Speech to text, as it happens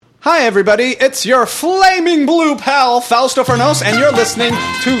Hi, everybody. It's your flaming blue pal, Fausto Fernos, and you're listening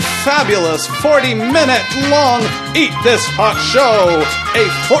to fabulous 40-minute-long Eat This Hot Show. A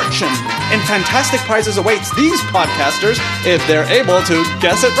fortune in fantastic prizes awaits these podcasters if they're able to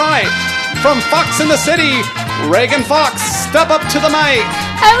guess it right. From Fox in the City, Reagan Fox, step up to the mic.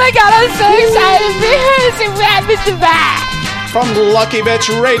 Oh my god, I'm so excited because it happens to back. From Lucky Bitch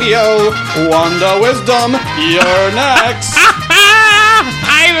Radio, Wanda Wisdom, you're next.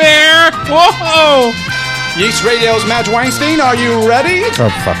 Hi there! Whoa! Yeast Radio's Madge Weinstein, are you ready? Oh,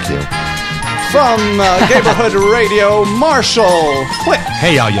 fuck you. From Neighborhood Radio, Marshall, click.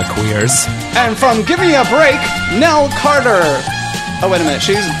 Hey, all you queers. And from Give Me a Break, Nell Carter. Oh, wait a minute,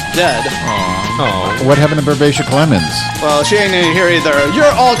 she's dead. Oh. What happened to Burbatia Clemens? Well, she ain't here either.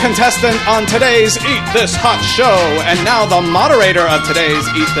 You're all contestant on today's Eat This Hot Show. And now the moderator of today's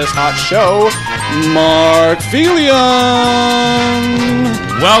Eat This Hot Show, Mark Felion.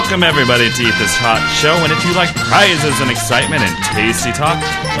 Welcome, everybody, to Eat This Hot Show. And if you like prizes and excitement and tasty talk,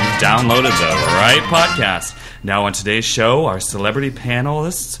 you downloaded the right podcast. Now on today's show, our celebrity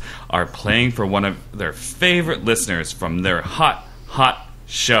panelists are playing for one of their favorite listeners from their hot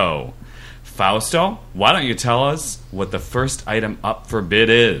show. Fausto, why don't you tell us what the first item up for bid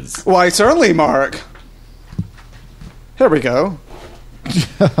is? Why, certainly, Mark. Here we go.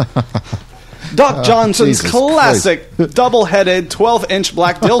 Doc Johnson's Jesus classic double-headed 12-inch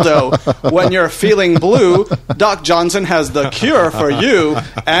black dildo. When you're feeling blue, Doc Johnson has the cure for you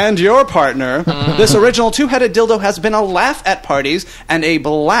and your partner. This original two-headed dildo has been a laugh at parties and a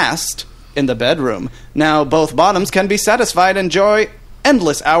blast in the bedroom. Now both bottoms can be satisfied and enjoy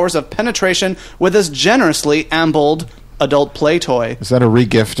endless hours of penetration with this generously ambled adult play toy. Is that a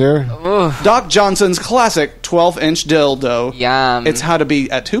regifter? Doc Johnson's classic 12-inch dildo. Yum. It's how to be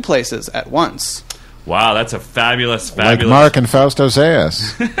at two places at once. Wow, that's a fabulous... Like Mark and Fausto's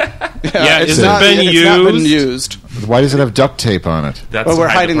ass. Yeah, it's has it been it's used? not been used. Why does it have duct tape on it? That's Well, we're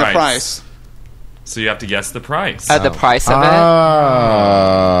to hide hiding the price. So you have to guess the price. The price of it?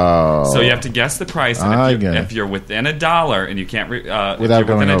 Oh. So you have to guess the price, I and get it. if you're within $1 and you can't, Without if you're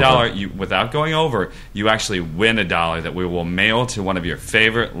going within over. $1, without going over, you actually win $1 that we will mail to one of your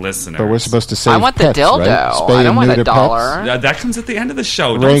favorite listeners. But we're supposed to save I want the pets, dildo. right? Spay I don't and want neuter $1. pets? That comes at the end of the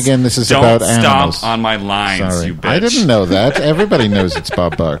show. Reagan, this is don't about animals. stomp on my lines, Sorry. you bitch. I didn't know that. Everybody knows it's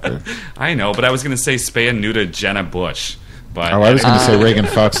Bob Barker. I know, but I was going to say spay and neuter Jenna Bush. But Oh, I was going to say Reagan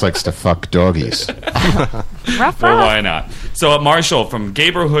Fox likes to fuck doggies. Ruff, well, ruff. why not? So, Marshall from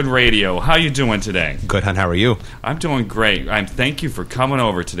Neighborhood Radio, how you doing today? Good, hon. How are you? I'm doing great. Thank you for coming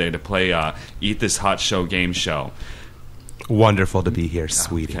over today to play Eat This Hot Show game show. Wonderful to be here,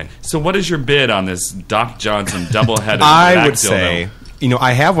 sweetie. Okay. So what is your bid on this Doc Johnson double-headed I black would dildo? say,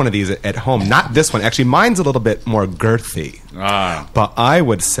 I have one of these at home. Not this one. Actually, mine's a little bit more girthy. But I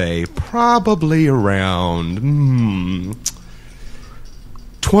would say probably around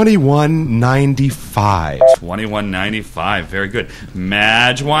 $21.95. $21.95. Very good.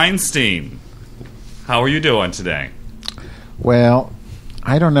 Madge Weinstein, how are you doing today? Well,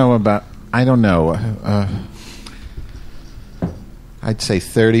 I don't know. I'd say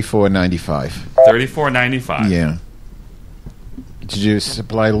 $34.95. $34.95. Yeah. Did you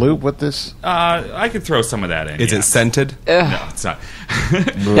supply lube with this? I could throw some of that in. Is it scented? No, it's not.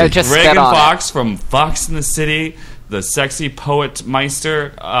 No, just spit Reagan on Fox from Fox in the City, the sexy poet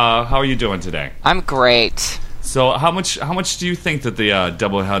meister. How are you doing today? I'm great. So how much do you think that the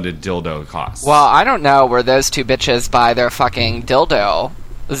double-headed dildo costs? Well, I don't know where those two bitches buy their fucking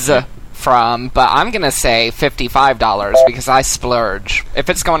dildos from, but I'm going to say $55 because I splurge. If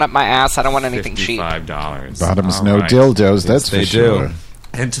it's going up my ass, I don't want anything cheap. $55. Bottoms All no right. dildos, that's they for sure. do.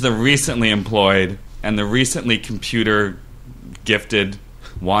 And to the recently employed and the recently computer gifted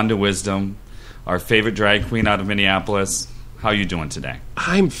Wanda Wisdom, our favorite drag queen out of Minneapolis. How are you doing today?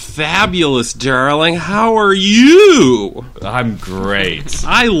 I'm fabulous, darling. How are you? I'm great.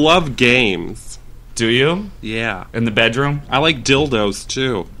 I love games. Do you? Yeah. In the bedroom? I like dildos,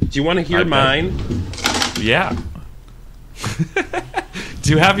 too. Do you want to hear I bet. mine? Yeah. Do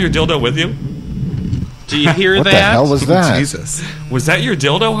you have your dildo with you? Do you hear What that? the hell was that? Jesus. Was that your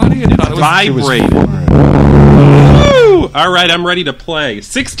dildo, honey? I thought it was... Vibrated. Woo! All right, I'm ready to play.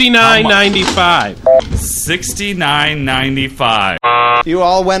 $69.95. $69.95. You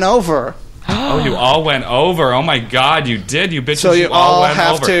all went over. Oh, you all went over. Oh my God, you did. You bitches. So you all all went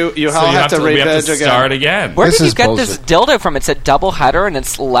have over. to- you So all have to we have rebid to again. start again. Where This did you is get bullshit. this dildo from? It's a double header and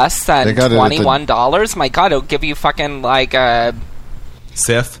it's less than They got it at the- $21. My God, it'll give you fucking like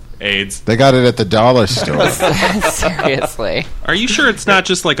Sif? AIDS. They got it at the dollar store. Seriously. Are you sure it's not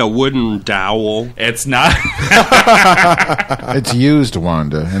just like a wooden dowel? It's not. It's used,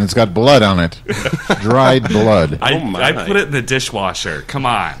 Wanda, and it's got blood on it. Dried blood. I put it in the dishwasher. Come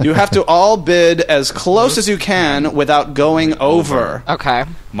on. You have to all bid as close as you can without going over. Okay.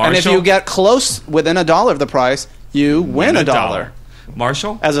 Marshall, And if you get close within $1 of the price, you win $1.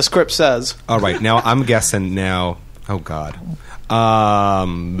 Marshall? As the script says. All right, now I'm guessing now. Oh God,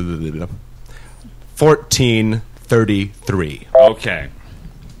 1433. Okay.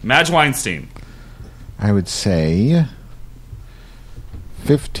 Madge Weinstein. I would say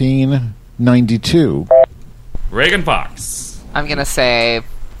 1592. Reagan Fox. I'm going to say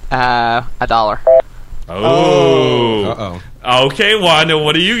 $1. Oh. Okay, Wanda,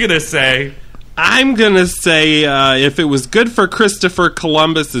 what are you going to say? I'm going to say if it was good for Christopher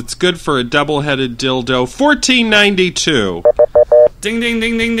Columbus, it's good for a double-headed dildo. $14.92. Ding, ding,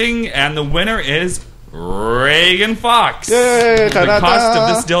 ding, ding, ding. And the winner is Reagan Fox. Yay, The cost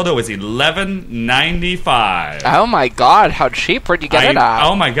of this dildo is $11.95. Oh my god, how cheap? Where'd you get it at?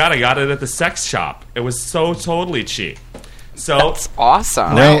 Oh my god, I got it at the sex shop. It was so totally cheap. So That's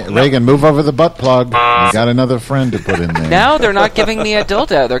awesome. Reagan, move over the butt plug. You got another friend to put in there. No, they're not giving me a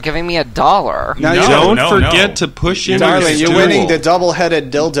dildo. They're giving me $1. Now Don't no. forget to push in Darling, your you're stool. winning the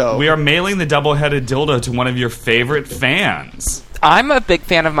double-headed dildo. we are mailing the double-headed dildo to one of your favorite fans. I'm a big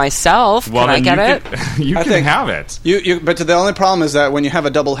fan of myself. Well, Can I then get it? You I can think- have it. But the only problem is that when you have a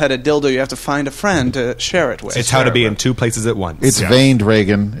double-headed dildo, you have to find a friend to share it with. It's how to be in two places at once. It's veined,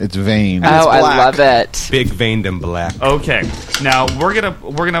 Reagan. It's veined. it's Oh, I black. love it. big veined and black. Okay, now we're gonna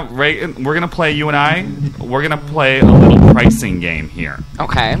play, you and I. We're gonna play a little pricing game here.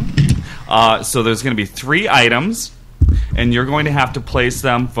 Okay. So there's gonna be 3 items, and you're going to have to place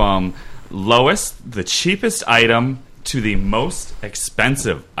them from lowest, the cheapest item, to the most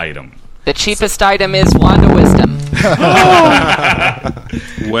expensive item. The cheapest item is Wand of Wisdom.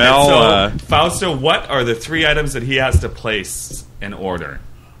 Well, So, Fausto, what are the 3 items that he has to place in order?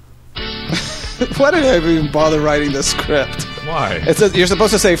 Why did I even bother writing the script? Why? It says you're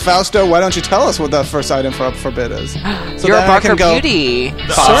supposed to say, Fausto, why don't you tell us what the first item for bid is? So You're a then I can Barker go, Beauty,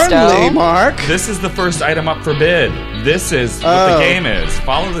 Certainly, Fausto. Mark. This is the first item up for bid. This is what Oh. the game is.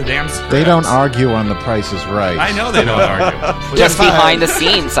 Follow the damn script. They don't argue on the Price is Right. I know they don't argue. Just fine. behind the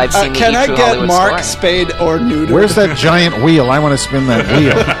scenes, I've seen the Can I E! True get Hollywood Mark Story. spayed or neutered? Where's that giant wheel? I want to spin that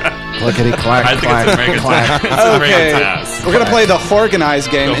wheel. Clickety clack, I think clack, it's a Reagan's clack. it's a Okay, Reagan's ass. we're gonna play the Organize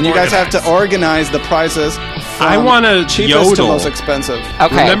game, Go and you guys have to organize the prices. I from wanna cheapest to yodel. most expensive.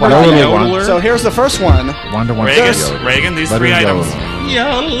 Okay, remember what Yodel the about one. yodeler? So here's the first one. Wanda wants Reagan, to yodel. Reagan, these Let 3 him items.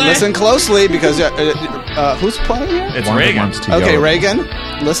 yodel. Listen closely because who's playing here? It's Wanda Reagan. wants to Okay, yodel. Reagan,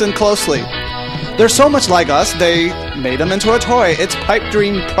 listen closely. They're so much like us, they made them into a toy. It's Pipe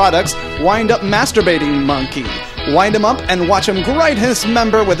Dream Products Wind Up Masturbating Monkey. Wind him up and watch him grind his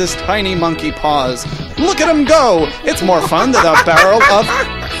member with his tiny monkey paws. Look at him go! It's more fun than a barrel of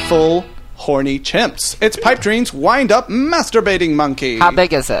full horny chimps. It's Pipe Dream's Wind Up Masturbating Monkey. How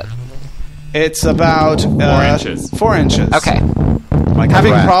big is it? It's about 4 inches. 4 inches. Okay. Like a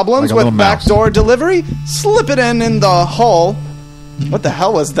Having rat, problems like a with little mouse. backdoor delivery? Slip it in the hole. What the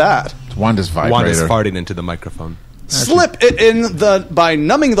hell was that? It's Wanda's vibrator. Wanda's farting into the microphone. Slip it in by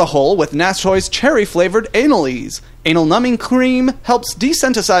numbing the hole with Nastoy's cherry-flavored Anal Ease. Anal numbing cream helps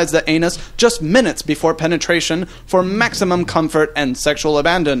desensitize the anus just minutes before penetration for maximum comfort and sexual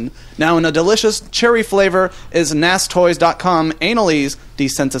abandon. Now in a delicious cherry flavor is NastToys.com Anal Ease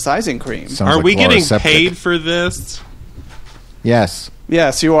desensitizing cream. Sounds Are like we getting Chloraseptic. paid for this? Yes.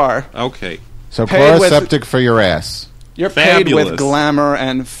 Yes, you are. Okay. So Paid with- Chloraseptic for your ass. You're paid with Fabulous. glamour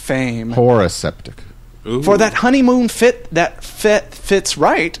and fame. Poraseptic. Ooh. For that honeymoon fits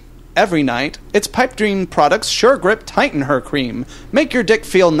right every night, it's Pipe Dream Products Sure Grip Tighten Her Cream. Make your dick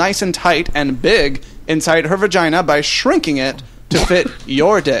feel nice and tight and big inside her vagina by shrinking it to fit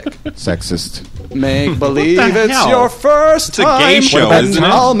your dick. Sexist. Make believe What the it's hell? your first It's a time. gay show, and isn't it?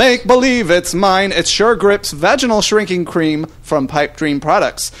 I'll make believe it's mine. It's Sure Grip's vaginal shrinking cream from Pipe Dream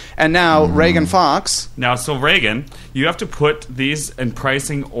Products. And now Reagan Fox. Now, so Reagan, you have to put these in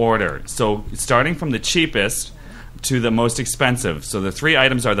pricing order. So starting from the cheapest to the most expensive. So the 3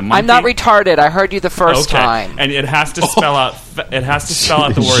 items are the monkey. I'm not retarded. I heard you the first Okay, time. and it has to spell out. It has to spell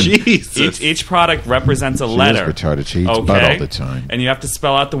out the word. Jesus. Each product represents a She is letter. retarded. She eats butt all the time. And you have to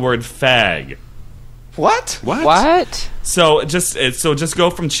spell out the word fag. What? What? So just go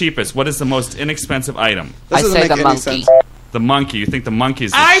from cheapest. What is the most inexpensive item? This I doesn't say make the any monkey. sense. The monkey. You think the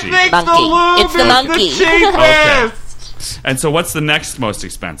monkey's the cheap? Monkey. It's the monkey. Okay. And so what's the next most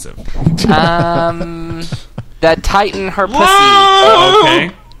expensive? The Titan her pussy.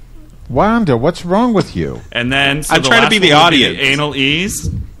 Okay. Wanda, what's wrong with you? And then so I'm the trying to last be the one would audience. anal ease.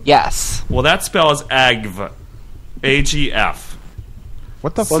 Yes. Well, that spells AGF. AGF.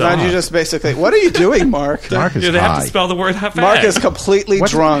 What the Well, fuck? then you just basically... What are you doing, Mark? Mark is Yeah, they have high. to spell the word fag. Mark is completely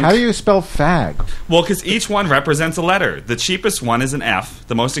drunk. How do you spell fag? Well, because each one represents a letter. The cheapest one is an F.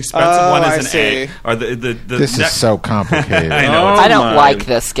 The most expensive one I is an see. A. Or the This is so complicated. I know. I don't my. like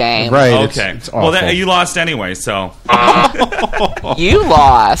this game. Right. Okay. It's Well, awful. you lost anyway, so. You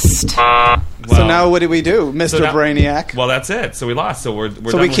lost. So now what do we do, Mr. now- Brainiac? Well, that's it. So we lost. So we're So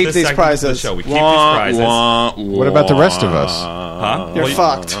done we with keep this these segment of the prizes. show. We keep these prizes. What about the rest of us? Huh? You're Well,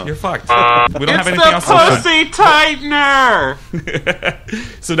 fucked. You're fucked. We don't have anything else to pussy tightener.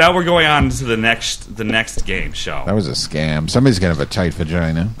 So now we're going on to the next game show. That was a scam. Somebody's going to have a tight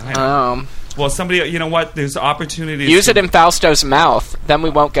vagina. Well, somebody, you know what? There's opportunities. Use it in Fausto's mouth. Then we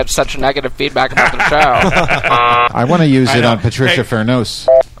won't get such negative feedback about the show. I want to use I it know. on Patricia Hey. Fernos.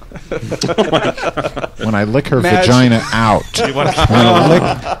 When I lick her Madge. vagina out. You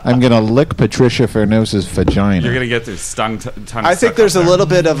wanna- I'm going to lick Patricia Fernos' vagina. You're going to get their tongue I think there's a little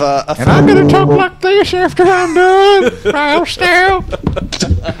bit of a And I'm going to talk like this after I'm done. Fausto.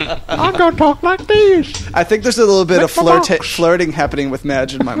 I'm going to talk like this. I think there's a little bit of Lick my box. flirting happening with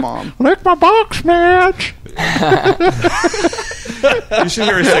Madge and my mom. Lick my box, Madge. You should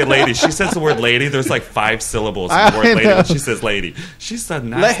hear her say lady. She says the word lady. There's like 5 syllables in the I word lady know. when she says lady. She said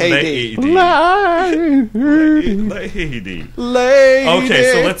nice Lady. lady. Lady.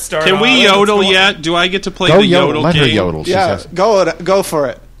 Okay, so let's start Can off. we Let's yodel go- yet? Do I get to play Go the yodel. yodel Let game? her yodel, she Yeah, says. go for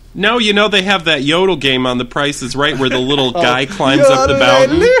it. No, you know they have that yodel game on The Price is Right where the little guy climbs up the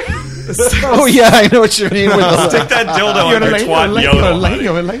mountain. Oh, yeah, I know what you mean. With the Stick that dildo on your twat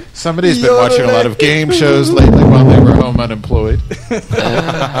yodel. honey. Somebody's been watching a lot of game shows lately while they were home unemployed.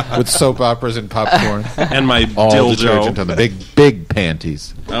 With soap operas and popcorn. And my All detergent dildo. on the big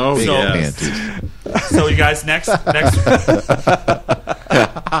panties. Oh, Big yes. panties. So you guys, next.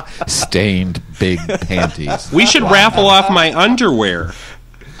 Stained big panties. We should raffle off my underwear.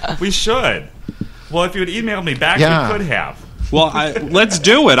 We should. Well, if you would email me back, Yeah. we could have. Well, let's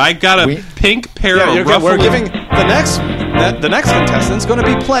do it. I got a We- pink pair Yeah, of you're good. We're ruffled... giving the next contestant's going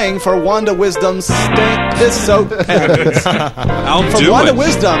to be playing for Wanda Wisdom's stink piss soaked panties. I'll For do Wanda it.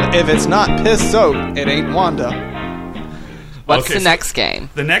 Wisdom, if it's not piss soaked, it ain't Wanda. What's Okay, the so- next game?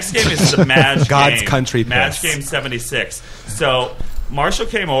 The next game is the Madge God's game. Country Madge Piss. Game 76. So Marshall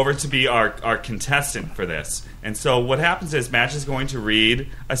came over to be our contestant for this. And so what happens is Madge is going to read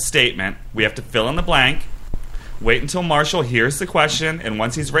a statement. We have to fill in the blank. Wait until Marshall hears the question, and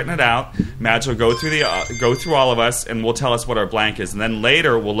once he's written it out, Madge will go through all of us, and will tell us what our blank is. And then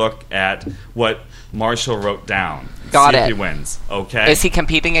later we'll look at what Marshall wrote down. Got See if it. he wins. Okay. Is he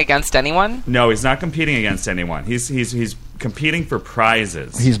competing against anyone? No, he's not competing against anyone. He's competing for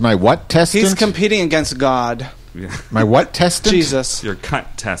prizes. He's my what testant? He's competing against God. my what testant? Jesus. Your cunt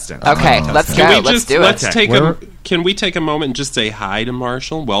testant. Okay, let's go. Can we Let's just do let's it. take Where- Can we take a moment and just say hi to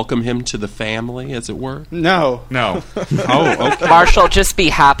Marshall? Welcome him to the family, as it were. No. No. Oh, okay. Marshall, just be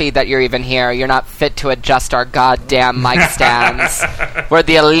happy that you're even here. You're not fit to adjust our goddamn mic stands. We're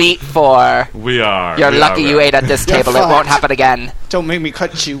the Elite Four. We are. You're We lucky are, you right. ate at this You're table. It won't fucked. happen again. Don't make me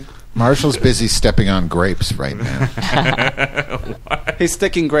cut you. Marshall's busy stepping on grapes right now. He's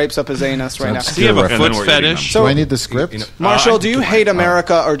sticking grapes up his anus right now. Sounds Do you have a And then foot we're eating fetish? Do I need the script? Marshall, do I you can hate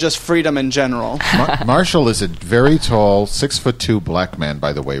America or just freedom in general? Marshall is a very tall, 6'2" black man,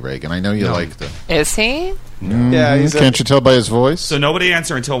 by the way, Reagan. I know you like the. Is he? Yeah, he's Can't you tell by his voice? So nobody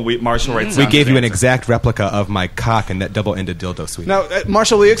answer until Marshall writes We down gave his you an answer. exact replica of my cock in that double-ended dildo suite. Now,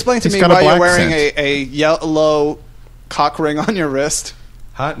 Marshall, will you explain to He's me got a why you're black wearing scent. a yellow cock ring on your wrist?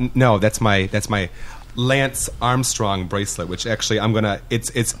 Huh? No, that's my Lance Armstrong bracelet, which actually I'm gonna.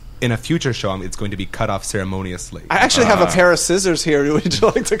 It's in a future show. It's going to be cut off ceremoniously. I actually have a pair of scissors here. Would you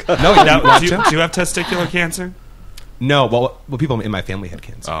like to cut? No, Now, you want do to? you have testicular cancer? No, well, people in my family had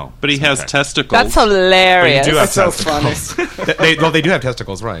cancer. Oh, But he has okay. testicles. That's hilarious. But you do have That's so testicles. funny. They do have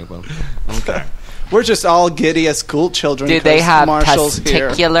testicles, right? Well, Okay. We're just all giddy as school children. Do they 'cause have Marshall's here.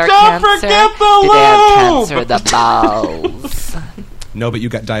 testicular Don't cancer? forget the Do they have lube! cancer of the bowels? no, but you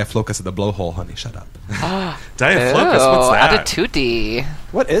got diaphlocus of the blowhole, honey. Shut up. Diaphlocus, what's Ew, that? attitudey.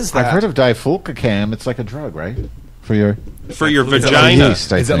 What is that? I've heard of difulcacam. It's like a drug, right? For your For your for vagina.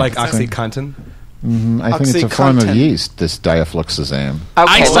 yeast, I Is it think. like OxyContin? I think it's a form of Oxycontin. yeast, this diafluxazam. Okay,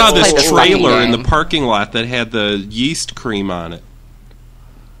 I saw let's play this fucking trailer in the game. parking lot that had the yeast cream on it.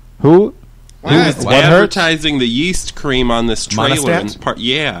 Who? It's What hurts? advertising the yeast cream on this trailer. In Monostat?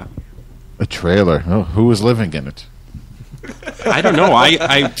 yeah. A trailer. Oh, who was living in it? I don't know.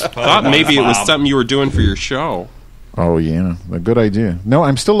 I thought maybe it was Mom. something you were doing for your show. Oh yeah, a good idea. No,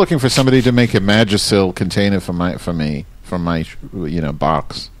 I'm still looking for somebody to make a Magisil container for my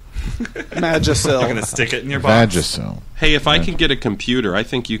box. Magisil. You're gonna stick it in your box. Magisil. Hey, if I can get a computer, I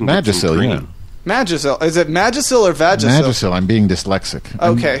think you can get some Magisil, green. yeah. Magisil. Is it Magisil or Vagisil? Magisil. I'm being dyslexic.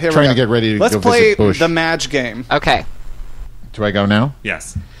 Okay, I'm here we trying go. to get ready to Let's go play visit Bush. the Madge game. Okay. Do I go now?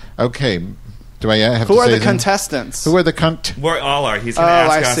 Yes. Okay. Do I have Who to are say the them? contestants? Who are the cunt? We all are. He's Oh, gonna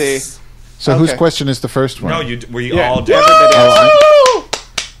ask I us. see. So whose Okay. question is the first one? No, we Yeah. all do. Everybody else.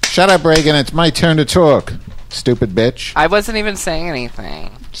 Shut up, Reagan. It's my turn to talk. Stupid bitch. I wasn't even saying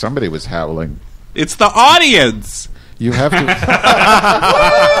anything. Somebody was howling. It's the audience. You have to.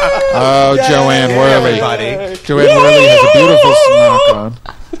 Oh, Joanne Worley. Everybody. Joanne Worley has a beautiful smock on.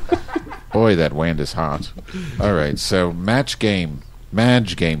 Boy, that wand is hot. All right, so Madge game.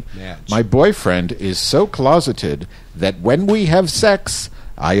 Madge. My boyfriend is so closeted that when we have sex,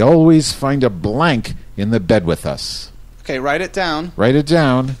 I always find a blank in the bed with us. Okay, write it down Write it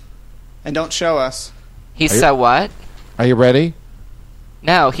down. and don't show us. He's Are you- so what? Are you ready?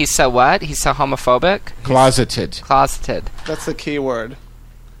 No, he's so what? He's so homophobic? Closeted. Closeted. That's the key word.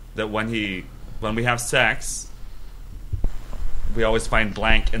 That when we have sex, we always find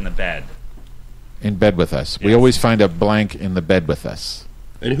blank in the bed. In bed with us. We Yes. always find a blank in the bed with us.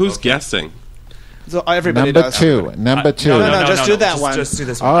 And who's guessing? So everybody Number does. two. Number two. No, just do that one. Just do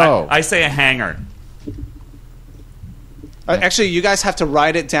this one. Oh. I say a hanger. Actually, you guys have to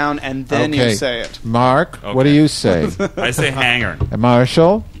write it down and then Okay. you say it. Mark, what do Okay. you say? I say hanger.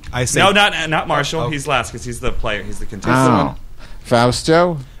 Marshall? I say No, not Marshall. He's last because he's the player. He's the contestant. Oh.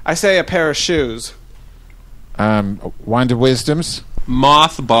 Fausto? I say a pair of shoes. Wand of Wisdoms?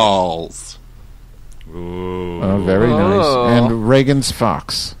 Mothballs. Ooh. Oh, very nice. Oh. And Reagan's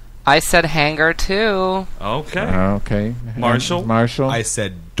Fox. I said hanger too. Okay. Okay. Marshall? And Marshall? I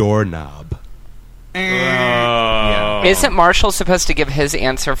said doorknob. Oh. Isn't Marshall supposed to give his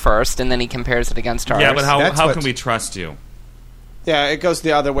answer first and then he compares it against ours? Yeah, but That's how what- can we trust you? Yeah, it goes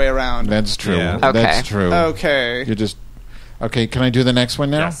the other way around. That's true. Yeah. Okay. That's true. Okay. You're just... Okay, can I do the next one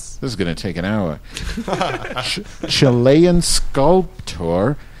now? Yes. This is going to take an hour. Chilean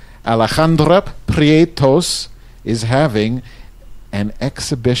sculptor Alejandra Prietos is having an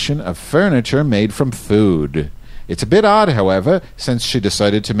exhibition of furniture made from food. It's a bit odd, however, since she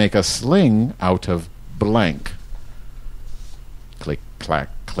decided to make a sling out of blank. Click, clack,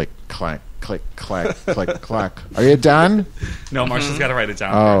 click, clack, click, clack, click, clack. Are you done? No, Marshall's got to write it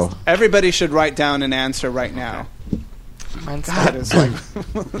down Oh, first. Everybody should write down an answer right now. Mine's God, it's like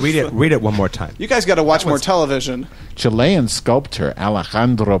Read it one more time. you guys got to watch more television. Chilean sculptor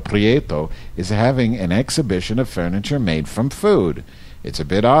Alejandro Prieto is having an exhibition of furniture made from food. It's a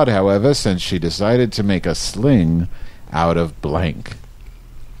bit odd, however, since she decided to make a sling out of blank.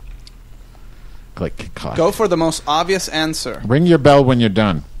 Click, clack. Go for the most obvious answer. Ring your bell when you're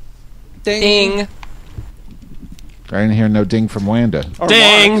done. ding. I didn't hear no ding from Wanda. Or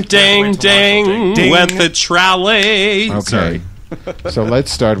Ding, Mark. ding, Wait till Marshall ding, ding. with the trolley. Okay. So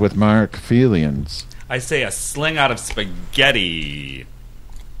let's start with Mark Felians. I say a sling out of spaghetti.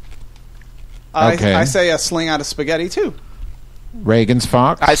 Okay. I say a sling out of spaghetti too. Reagan's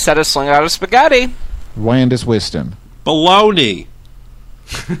Fox. I said a sling out of spaghetti. Wanda's Wisdom. Baloney.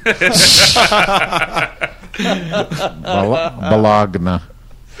 Bologna.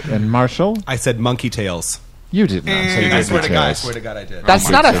 And Marshall? I said monkey tails. You did not say I swear to God. I details. swear to God, I did. That's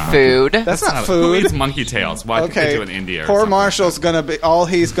not a food. That's not Who food. eats monkey tails? Why can't they Okay. do it in India? Or Poor something? Marshall's gonna be all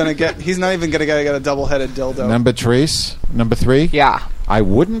he's gonna get. He's not even gonna get a double-headed dildo. Number three. Yeah. I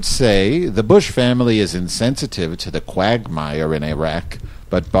wouldn't say the Bush family is insensitive to the quagmire in Iraq,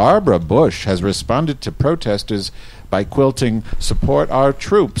 but Barbara Bush has responded to protesters by quilting "Support our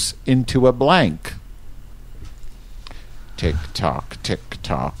troops" into a blank. Tick tock, tick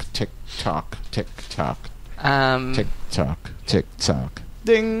tock, tick tock, tick tock, tick tock, tick tock.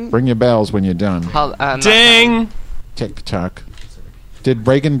 Ding. Ring your bells when you're done. Ding. Tick tock. Did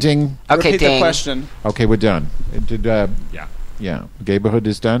Reagan ding? Okay, Repeat the ding. question. Okay, we're done. Did Yeah. yeah, Gayborhood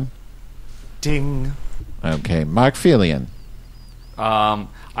is done. Ding. Okay, Mark Felian.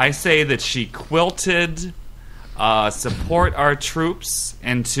 I say that she quilted "Support our troops"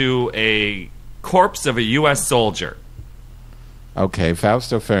 into a corpse of a U.S. soldier. Okay,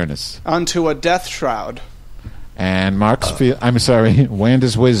 Fausto Furnace. Onto a death shroud. And Mark's I'm sorry,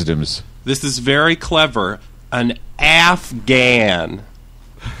 Wanda's Wisdoms. This is very clever. An Afghan.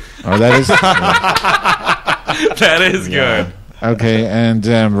 Oh, that is That is good. okay. And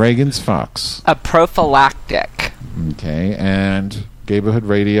Reagan's Fox. A prophylactic. Okay, and Gayborhood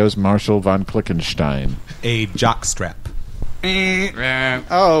Radio's Marshall von Klickenstein. A jockstrap.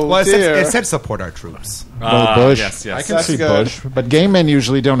 Oh, Well, dear. it said support our troops. Well, Bush. Yes, yes. I can That's see good. Bush. But gay men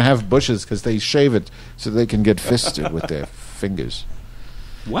usually don't have bushes because they shave it so they can get fisted with their fingers.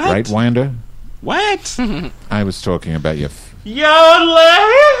 What? Right, Wanda? What? I was talking about your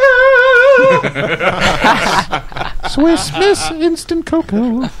Swiss Miss Instant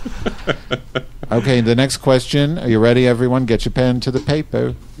Cocoa. Okay, the next question. Are you ready, everyone? Get your pen to the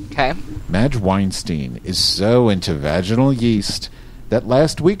paper. Okay. Madge Weinstein is so into vaginal yeast that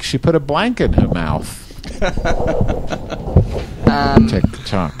last week she put a blank in her mouth. Tick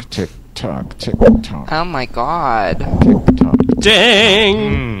tock, tick tock, tick tock, Oh my god. tick tock,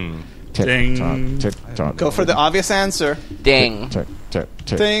 Dang. tick Ding. tock, tick tock. Go for the obvious answer. Ding. tick tick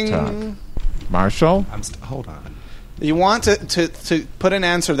tick Ding. tock. Marshall, Hold on. You want to put an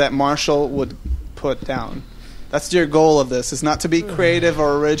answer that Marshall would put down. That's your goal of this, is not to be creative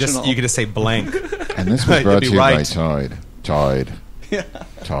or original. You could just say blank. and this was You'd brought be to you by right. Tide. Tide.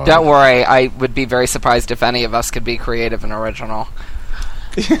 Tide. Don't worry, I would be very surprised if any of us could be creative and original.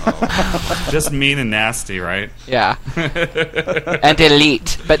 Just mean and nasty, right? Yeah. And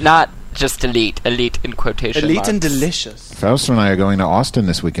elite, but not just elite. Elite in quotation Elite marks. and delicious. Fausto and I are going to Austin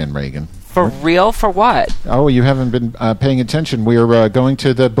this weekend, Reagan. For real? For what? Oh, you haven't been paying attention. We are going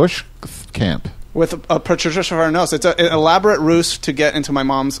to the Bush camp. With a Patricia Farnos. It's an elaborate ruse to get into my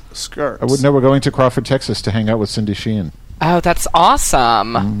mom's skirt. No, we're going to Crawford, Texas to hang out with Cindy Sheehan. Oh, that's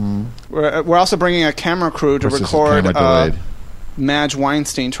awesome. We're also bringing a camera crew to Of course, this is record camera delayed. Madge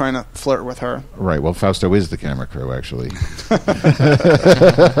Weinstein trying to flirt with her. Right, well, Fausto is the camera crew, actually.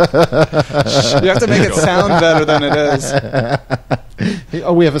 You have to make it sound better than it is.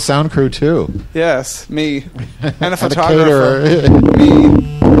 Oh, we have a sound crew, too. Yes, me. And a And a photographer. caterer.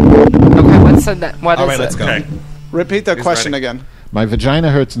 Me. Okay, what's the what All is right, let's it? go. Okay. Repeat the Who's question ready? again. My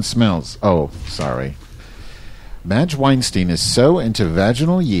vagina hurts and smells. Oh, sorry. Madge Weinstein is so into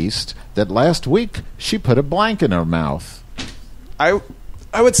vaginal yeast that last week she put a blank in her mouth. I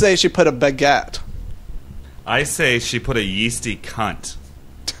would say she put a baguette. I say she put a yeasty cunt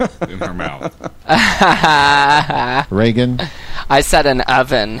in her mouth. Reagan, I said an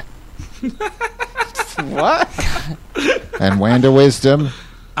oven. What? and Wanda Wisdom.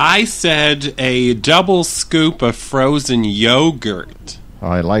 I said a double scoop of frozen yogurt. Oh,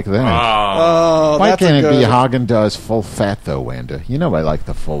 I like that. Oh, Why that's can't a it good. be Haagen-Dazs full fat, though, Wanda? You know I like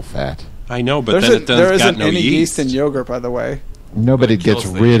the full fat. I know, but then it There does got isn't no any yeast. yeast in yogurt, by the way. Nobody But it kills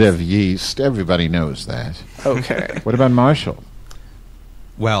gets the rid yeast. of yeast. Everybody knows that. Okay. What about Marshall?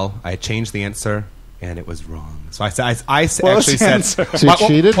 Well, I changed the answer, and it was wrong. So I What was actually the said. answer? So you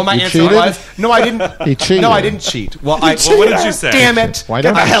cheated? Well, my You answer cheated? was no. I didn't. He cheated. No, I didn't cheat. Well, what did you say? Damn it! Why Get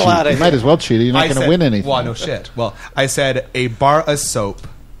don't the you hell cheat? out of You here! might as well cheat. You're not going to win anything. Well, no shit. Well, I said a bar of soap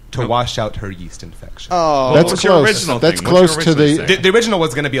to wash out her yeast infection. Oh. That's What's your close. original That's thing? What's close your to the. original thing? The original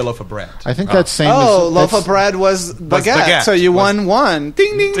was going to be a loaf of bread. I think that's same. Oh, as, loaf that's- of bread was baguette. baguette. So you Was- won one.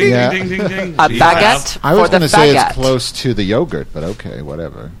 Ding, ding, ding. Ding, Yeah. ding, ding, ding. A Do you baguette have- I was for the going to say baguette. it's close to the yogurt, but okay,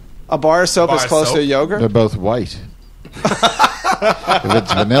 whatever. A bar of soap Bar is of close soap? to yogurt? They're both white. If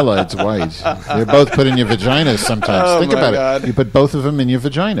it's vanilla, it's white. They're both put in your vagina sometimes. Oh, Think my about God. it. You put both of them in your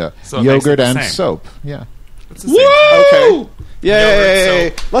vagina. So it makes Yogurt it the and same. soap. Yeah. It's the same. Okay. Yay!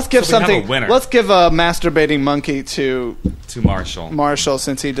 Yogurt, so- Let's give so we have a something. winner. Let's give a masturbating monkey to To Marshall. Marshall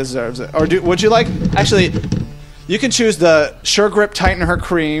since he deserves it. Or would you like? Actually, you can choose the Sure Grip Tighten Her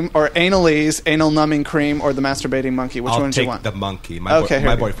Cream or Anal-Ease Anal Numbing Cream or the masturbating monkey. Which I'll one do you take want? the monkey. My, Okay, here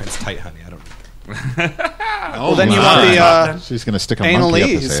my we go. boyfriend's tight, honey. I don't. Well, then you want the She's going to stick a monkey up his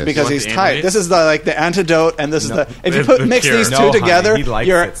Anal-Ease ass. because Want he's the tight. Anal-Ease? This is the antidote, and this is the. If you the mix cure. these No, two honey, together, he likes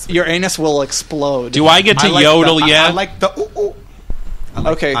your it, sweetie. your anus will explode. Do I get to I like yodel the, yet? I like the. Ooh, ooh.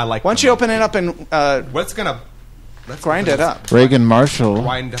 Okay. I like. Why don't the you open monkey. it up and What's gonna? Let's grind it up? Reagan Marshall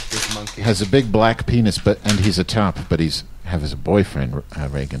Wind up this monkey. has a big black penis, and he's a top, but he's has a boyfriend,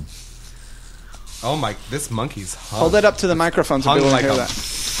 Reagan. Oh my! This monkey's hung. Hold it up to the microphone so Hung people like can a. hear that.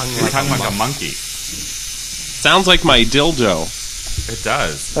 Hung You're talking like a monkey. monkey. Sounds like my dildo. It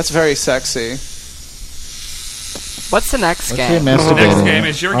does. That's very sexy. What's the next Let's game? hear masturbating. Next game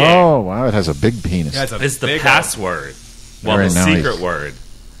is your game. Oh, wow, it has a big penis. Yeah, it's a It's the big password. Well, Very the nice. secret word.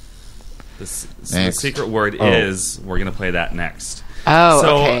 The Next. secret word Oh. is, we're going to play that next. Oh,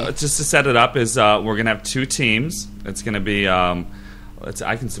 So okay. just to set it up is we're going to have two teams. It's going to be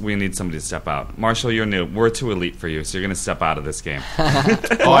we need somebody to step out. Marshall, you're new. We're too elite for you, so you're going to step out of this game.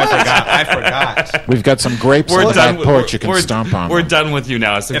 Oh, I forgot. I forgot. We've got some grapes on the back porch you can stomp on. We're them. done with you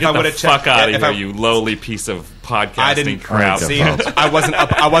now. So If get I the would've fuck checked- out of if here, I- you lowly piece of podcasting I didn't crap. Alright, see. I wasn't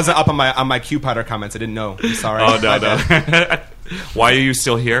up. I wasn't up on my Q Powder comments. I didn't know. I'm sorry. Oh no. Why are you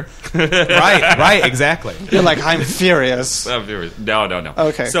still here? right, exactly. You're like, I'm furious. No.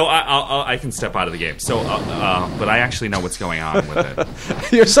 Okay. So I can step out of the game. So, but I actually know what's going on with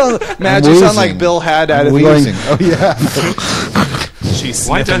it. You sound like Bill Haddad. I'm wheezing. Oh, yeah. She's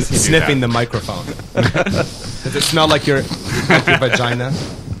Why does he do sniffing that? the microphone. Does it smell like your vagina?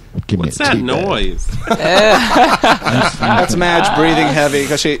 Give me What's a that tea bag. noise? That's Madge breathing heavy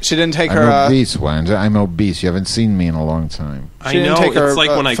because she didn't take I'm her. obese, Wanda. I'm obese. You haven't seen me in a long time. I She didn't know. take her, It's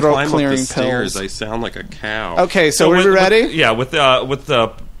like when I throat climb up the clearing stairs, pills. I sound like a cow. Okay, so are we ready? With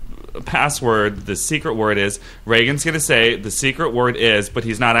the password, the secret word is Reagan's going to say the secret word is, but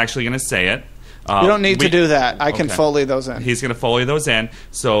he's not actually going to say it. You don't need to do that. I can Okay. Foley those in. He's going to foley those in.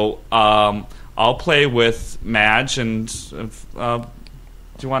 So I'll play with Madge, and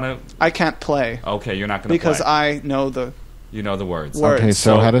do you want to? I can't play Okay, you're not going to because play. I know the You know the words. words. Okay,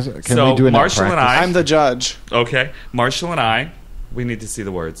 so how does can we do it in Marshall and practice? I'm the judge. Okay, Marshall and I. We need to see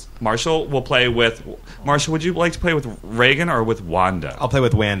the words. Marshall will play with. Marshall, would you like to play with Reagan or with Wanda? I'll play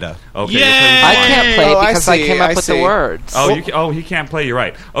with Wanda. Okay, Yay! you'll play with I Wanda. can't play Oh, I because I see, came up I with see. the words. Oh, he can't play. You're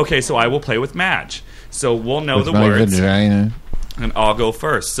right. Okay, so I will play with Madge. So we'll know With the my words, vagina. and I'll go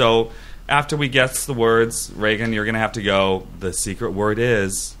first. So after we guess the words, Reagan, you're going to have to go. The secret word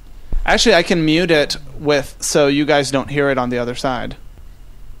is. Actually, I can mute it with so you guys don't hear it on the other side.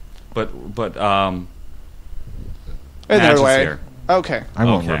 But Either Madge is way. here. Okay. I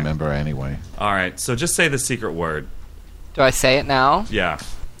won't Okay. remember anyway. All right. So just say the secret word. Do I say it now? Yeah.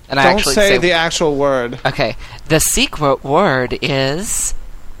 And I Don't actually say the actual word. Okay. The secret word is.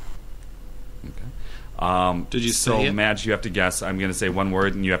 Did you So say it? Madge, you have to guess. I'm going to say one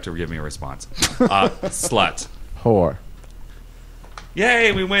word, and you have to give me a response. Slut. Whore.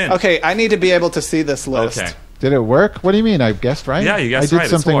 Yay, we win. Okay, I need to be able to see this list. Okay. Did it work? What do you mean? I guessed right? Yeah, you guessed I right.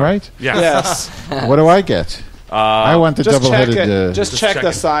 did It's something whore. right? Yeah. Yes. What do I get? I want the Just check double-headed. it. Just check check the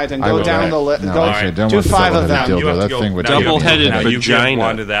it. side and I go will down check. the list. No, Go actually, don't do want the 5 of double-headed them. dildo. You have to That go, thing would now you have to Double-headed go- now you give vagina.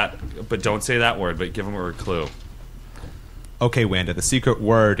 Wanda that, but don't say that word. But give him a clue. Okay, Wanda. The secret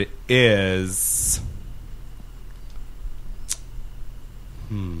word is.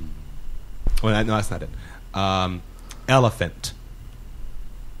 Well, no, that's not it. Elephant.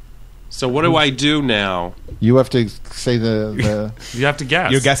 So what do I do now? You have to say the You have to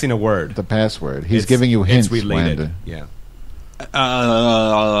guess. You're guessing a word. the password. He's It's- giving you hints. It's related. Wanda.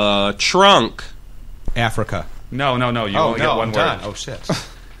 Yeah. Trunk. Africa. No. You only get one I'm word. done. Oh shit.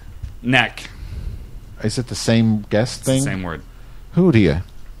 Neck. Is it the same guess It's the thing? same word. Who do you?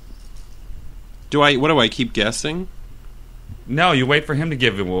 What do I keep guessing? No, you wait for him to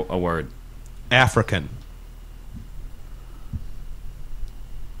give you a word. African.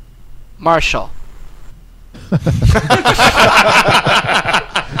 Marshall.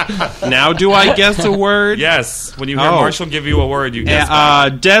 Now do I guess a word? Yes. When you hear Oh. Marshall give you a word, you guess.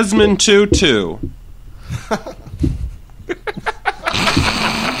 back. Desmond Tutu.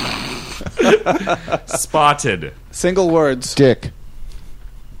 Spotted. Single words. Dick.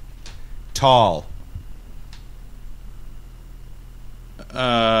 Tall.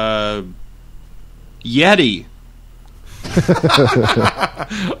 Yeti.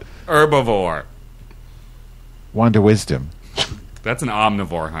 Herbivore. Wanda Wisdom. That's an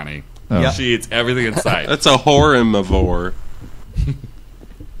omnivore, honey. Oh. Yeah. She eats everything in sight. That's a horimivore.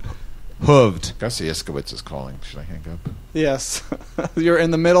 Hooved. Gussie Iskowitz is calling. Should I hang up? Yes. You're in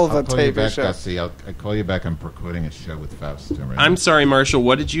the middle of I'll a call you TV back, show. Gussie. I'll call you back. I'm recording a show with Faust. I'm sorry, Marshall.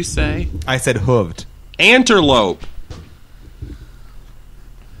 What did you say? I said hooved. Antelope.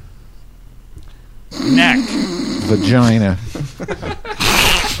 Neck. Vagina.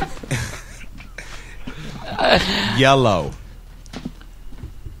 Yellow.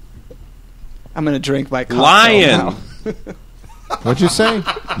 I'm going to drink my cocktail Lion. now. What'd you say?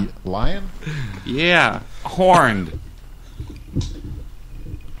 Lion? Yeah. Horned.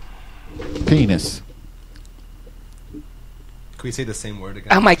 Penis. Can we say the same word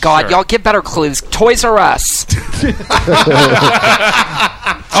again? Oh my god, Sure. y'all give better clues. Toys R Us.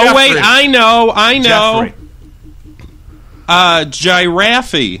 Oh wait, I know. Jeffrey.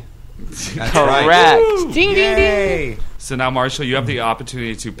 Giraffe. That's right. Correct. Ding ding ding. Yay. So now, Marshall, you have the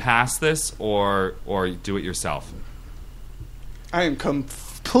opportunity to pass this or do it yourself. I am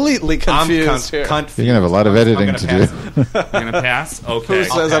completely I'm confused here. You're going to have a lot of editing to do. You're going to pass? Okay. Who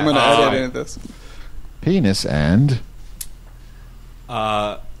says I'm going to Uh, edit into this? Penis and...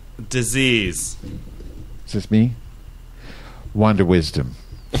 Disease. Is this me? Wanda Wisdom.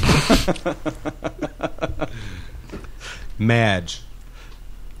 Madge.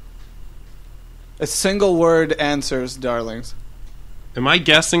 A single word answers, darlings. Am I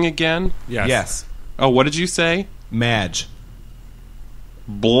guessing again? Yes. Yes. Oh, what did you say? Madge.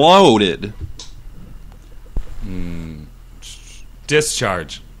 Bloated.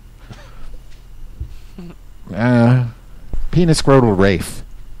 Discharge. Penis scrotal Rafe.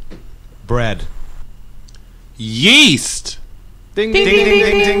 Bread. Yeast. Ding, ding, ding,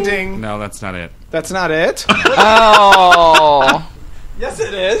 ding, ding, ding. No, that's not it. That's not it? Oh. Yes,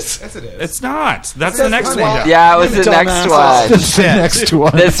 it is. Yes, it is. It's not. That's the next one. Yeah, it was the next Dumbass. one. That's the next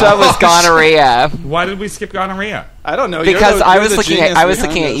one. This one was gonorrhea. Why did we skip gonorrhea? I don't know. Because I was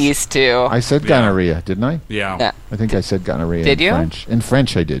looking at yeast too. I said gonorrhea, didn't I? Yeah. Yeah. I think I said gonorrhea Did in you? French. In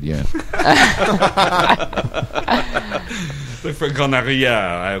French, I did, yeah. Look for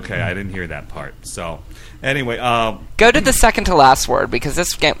gonorrhea. Okay, I didn't hear that part. So, anyway, Go to the second to last word because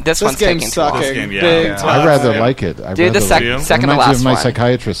this one's taking game's too long. sucking. This game, yeah. Big Yeah. time. I rather like it. I Do rather the like you? it. second to Reminds me last of my one.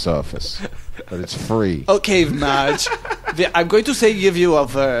 psychiatrist's office, but it's free. Okay, Madge. I'm going to give you a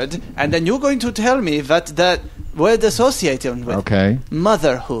word, and then you're going to tell me that word associated with Okay.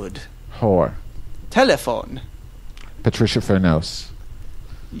 motherhood, Whore. telephone, Patricia Fernos.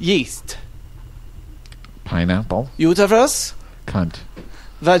 yeast, Pineapple. uterus, Cunt.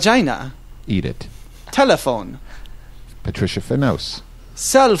 vagina, Eat it. telephone, Patricia Fernos.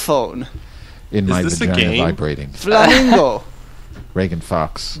 cell phone, In my this a vagina game? vibrating. flamingo, Reagan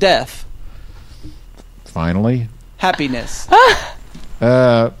Fox. death, Finally. happiness.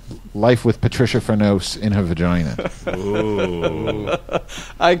 Life with Patricia Fernos in her vagina.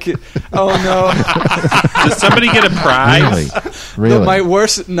 Oh no! Does somebody get a prize? Really? My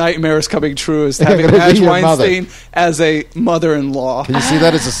worst nightmare is coming true is Yeah, having gonna be Madge your mother. Weinstein as a mother-in-law. Can you see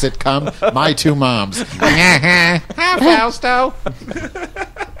that as a sitcom? My two moms. Hi, Fausto.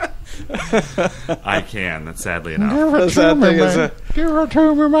 I can. That's sadly enough. Give The it to sad me, thing is man. Give it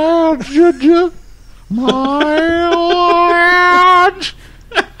to me, man. Should you? My Lodge.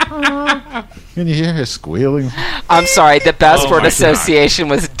 Can you hear her squealing? I'm sorry. The best Oh word my God. association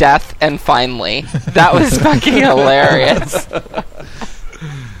was death and finally. That was fucking hilarious.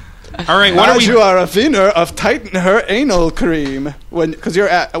 All right, what are Madge, we? you are a winner of Tighten Her Anal Cream. Because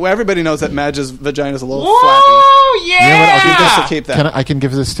everybody knows that Madge's vagina is a little flappy. Oh You know what, I'll do Just this. to keep that. I can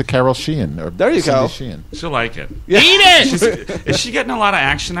give this to Carol Sheehan. Or There you Cindy go. Sheehan. She'll like it. Yeah. Is she getting a lot of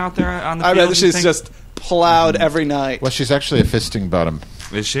action out there on the I field? bet do you she's think? just plowed every night. Well, she's actually a fisting bottom.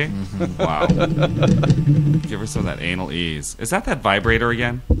 Is she? Wow. Give her some of that anal ease. Is that vibrator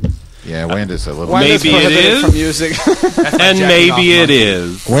again? Yeah, Wanda's a little. Why is Maybe it prohibited is. from using? And maybe it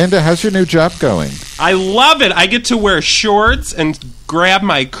is. Wanda, how's your new job going? I love it. I get to wear shorts and grab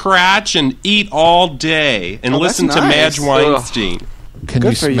my crotch and eat all day and Oh, listen that's to nice. Madge Weinstein. Can Good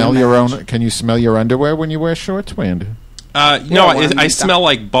you for you, smell your Madge. own? Can you smell your underwear when you wear shorts, Wanda? No, one- I smell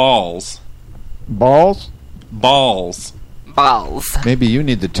like balls. Balls? Balls. Balls. Maybe you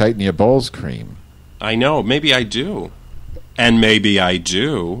need to tighten your balls cream. I know. Maybe I do. And maybe I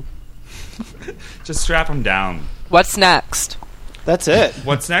do. Just strap them down. What's next? That's it.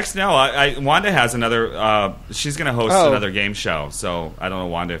 What's next? No, Wanda has another. She's going to host Oh. another game show. So I don't know,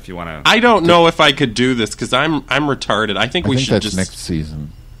 Wanda, if you want to. I don't know if I could do this because I'm retarded. I think I we think should that's just. next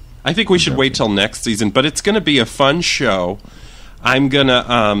season. I think we should wait till next season, but it's going to be a fun show. I'm gonna.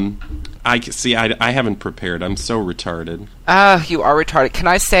 I haven't prepared. I'm so retarded. You are retarded. Can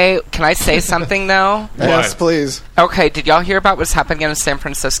I say something though? Yes, please. Okay, did y'all hear about what's happening in San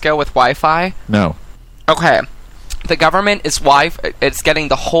Francisco with Wi-Fi? No. Okay. The government is it's getting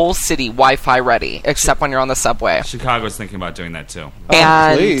the whole city Wi-Fi ready, except when you're on the subway. Chicago's thinking about doing that too.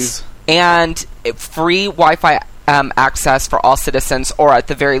 And please. Free Wi-Fi access for all citizens, or at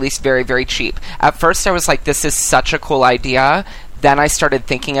the very least, very, very cheap. At first, I was like, "This is such a cool idea." Then I started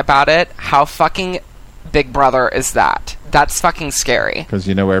thinking about it. How fucking Big Brother is that? That's fucking scary. Because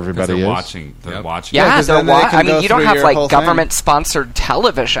you know where Because everybody they're is. watching. They're watching. Yeah, 'cause they're then they can I mean, go you don't through have your whole like thing. government-sponsored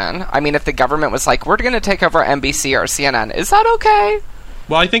television. I mean, if the government was like, "We're going to take over NBC or CNN," is that okay?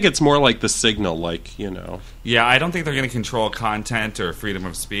 Well, I think it's more like the signal, like Yeah, I don't think they're going to control content or freedom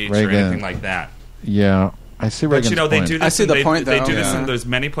of speech or Reagan. anything like that. Yeah, I see. But Reagan's you know, they point. do this. I see the point, They though. do this. Yeah. There's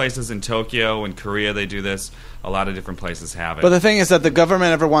many places in Tokyo and Korea. They do this. A lot of different places have it. But the thing is that the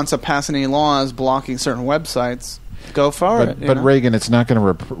government ever wants to pass any laws blocking certain websites. Go for it. But Reagan, it's not going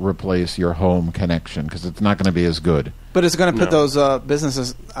to replace your home connection because it's not going to be as good. But it's going to put No. those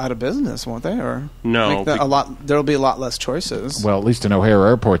businesses out of business, won't they? Or No, make that a lot. There'll be a lot less choices. Well, at least in O'Hare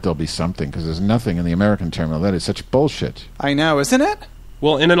Airport there'll be something because there's nothing in the American terminal. That is such bullshit. I know, isn't it?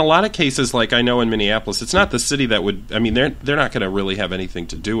 Well, and in a lot of cases, like I know in Minneapolis, it's not the city that would. I mean, they're not going to really have anything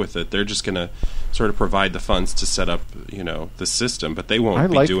to do with it. They're just going to sort of provide the funds to set up, the system, but they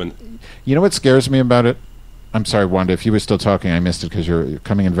won't be doing. You know what scares me about it? I'm sorry, Wanda. If you were still talking, I missed it because you're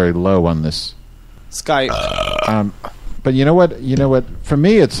coming in very low on this. Skype. But you know what? For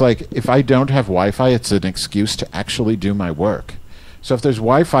me, it's like if I don't have Wi-Fi, it's an excuse to actually do my work. So if there's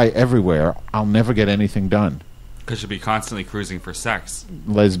Wi-Fi everywhere, I'll never get anything done. Because you'll be constantly cruising for sex.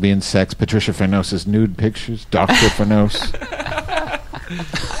 Lesbian sex, Patricia Farnos's nude pictures, Dr. Farnos.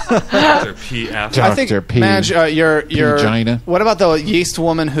 Dr. PF. I think, P. Madge, your Vagina. What about the yeast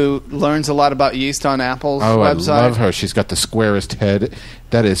woman who learns a lot about yeast on Apple's website? I love her. She's got the squarest head.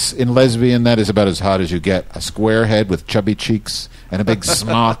 That is, in lesbian, that is about as hot as you get. A square head with chubby cheeks and a big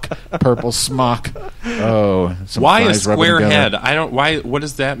smock, purple smock. Oh, some why a thighs rubbing square together. head? I don't. Why? What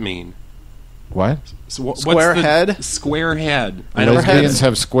does that mean? What? So what's Square the head? Square head. Lesbians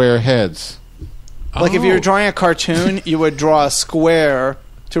have square heads. Like if you were drawing a cartoon, you would draw a square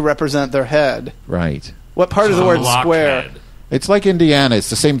to represent their head. Right. What part of the word square? Blockhead. It's like Indiana. It's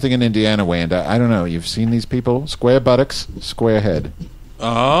the same thing in Indiana way. And I don't know. You've seen these people? Square buttocks, square head.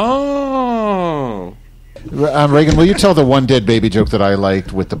 Oh. Reagan, will you tell the one dead baby joke that I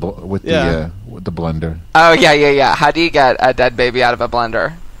liked with the blender? Oh, yeah. How do you get a dead baby out of a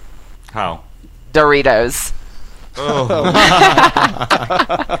blender? How? Doritos.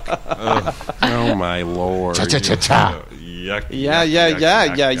 Oh my lord. Cha-cha-cha-cha. Yuck,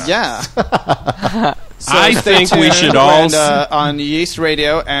 Yeah. So I stay think we tuned should all when, on Yeast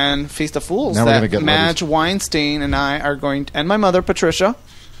Radio and Feast of Fools Now we're gonna that get Madge Weinstein and I are going and my mother Patricia.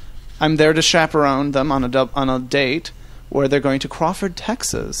 I'm there to chaperone them on a date where they're going to Crawford,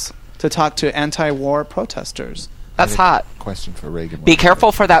 Texas, to talk to anti-war protesters. That's hot. Question for Reagan. Be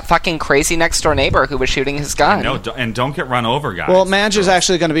careful for that fucking crazy next door neighbor who was shooting his gun. No, and don't get run over, guys. Well, Madge is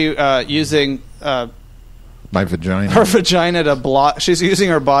actually going to be using My vagina. her vagina to block. She's using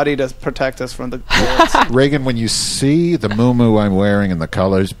her body to protect us from the bullets. Reagan, when you see the muumuu I'm wearing and the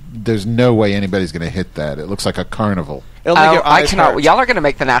colors, there's no way anybody's going to hit that. It looks like a carnival. It'll make your I eyes cannot. hurt. Y'all are going to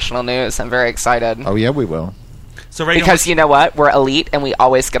make the national news. I'm very excited. Oh, yeah, we will. So Reagan, Because you know what? We're elite and we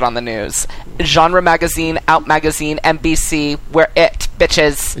always get on the news. Genre Magazine, Out Magazine, NBC, we're it,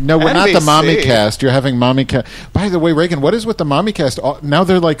 bitches. No, we're not the NBC. mommy cast. You're having mommy cast. By the way, Reagan, what is with the mommy cast? Now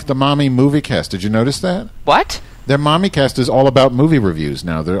they're like the mommy movie cast. Did you notice that? What? Their mommy cast is all about movie reviews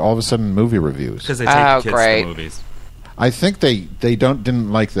now. They're all of a sudden movie reviews. because they take Oh, kids great. to movies. I think they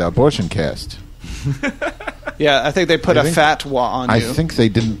didn't like the abortion cast. Yeah, I think they put Really? a fatwa on I you. think they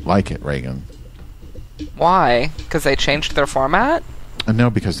didn't like it, Reagan. Why? Because they changed their format? No,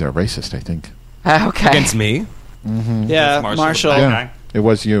 because they're racist, I think. Okay. Against me? Yeah, Marshall, Marshall. the Yeah. black guy. It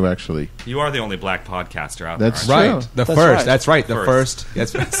was you, actually. You are the only black podcaster out That's there. true. aren't Right. The That's first. right. That's right. The First.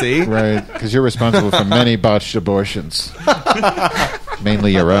 first. Yes. See? Right, because you're responsible for many botched abortions.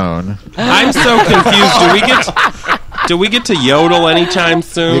 Mainly your own. I'm so confused. Do we get to yodel anytime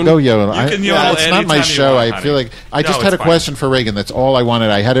soon? You go yodel. You can yodel it's not my anytime you show. want, I feel honey. like I No, just it's had a fine. question for Reagan. That's all I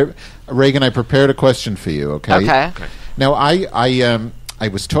wanted. I had it, Reagan. I prepared a question for you. Okay. Okay. Now I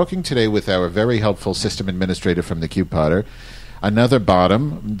was talking today with our very helpful system administrator from the Q Potter. Another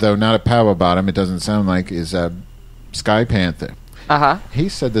bottom, though not a power bottom, it doesn't sound like, is Sky Panther. Uh-huh. He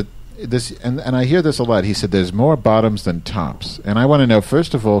said that this, and I hear this a lot. He said there's more bottoms than tops, and I want to know,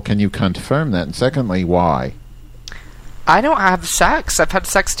 first of all, can you confirm that, and secondly, why? I don't have sex. I've had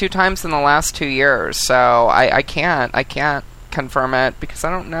sex 2 times in the last 2 years, so I can't confirm it because I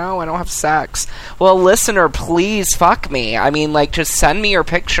don't know. I don't have sex. Well, listener, please fuck me. I mean, like, just send me your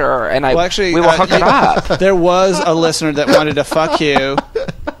picture and Well, actually, we will hook it up. There was a listener that wanted to fuck you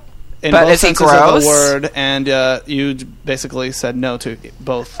in But both is he senses of gross? the word, and you basically said no to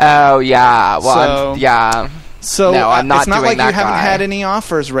both. Oh yeah. Well, So- yeah. So No, I'm not it's not doing like you that haven't guy. had any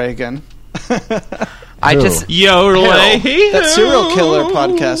offers, Reagan. I Who? just Yodel. That serial killer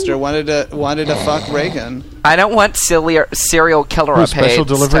podcaster wanted to fuck Reagan. I don't want serial killer Who, Special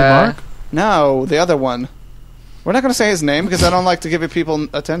Delivery Mark? No, the other one. We're not going to say his name because I don't like to give people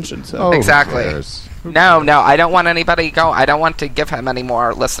attention. So. Oh, who Exactly. cares? No, I don't want anybody go. I don't want to give him any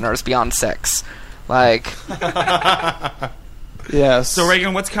more listeners beyond 6. Like, Yes. So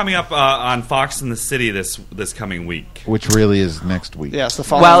Reagan, what's coming up on Fox in the City this coming week? Which really is next week. Yes, the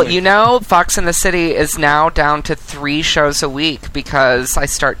following well, week. you know, Fox in the City is now down to 3 shows a week because I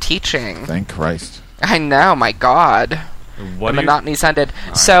start teaching. Thank Christ. I know, my God. What The do you- monotony's ended.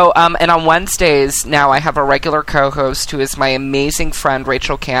 So, and on Wednesdays now I have a regular co-host who is my amazing friend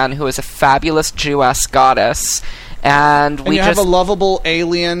Rachel Can, who is a fabulous Jewess goddess, and And we you just have a lovable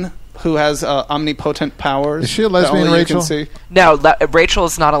alien who has omnipotent powers. Is she a that lesbian, only you can Rachel? see. no. Rachel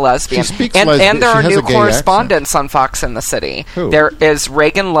is not a lesbian. She speaks and lesbian. there She are has new a gay correspondents on Fox in the City. Who? There is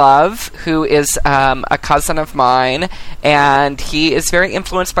Reagan Love, who is a cousin of mine, and he is very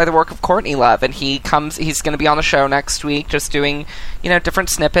influenced by the work of Courtney Love. And he's going to be on the show next week, just doing different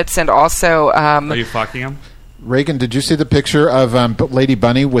snippets, and also Are you fucking him? Reagan, did you see the picture of Lady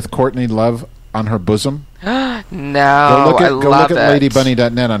Bunny with Courtney Love on her bosom? No, Go look at it.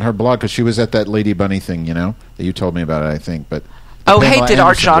 ladybunny.net on her blog, because she was at that Lady Bunny thing, that you told me about it, I think. But hey, did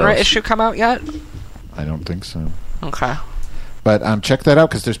our genre issue come out yet? I don't think so. Okay. But check that out,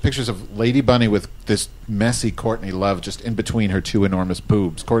 because there's pictures of Lady Bunny with this messy Courtney Love just in between her two enormous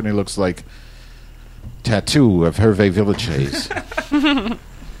boobs. Courtney looks like tattoo of Hervé Villechaize.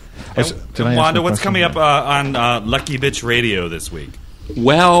 Wanda, what's coming up on Lucky Bitch Radio this week?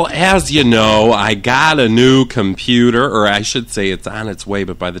 Well, as you know, I got a new computer, or I should say it's on its way,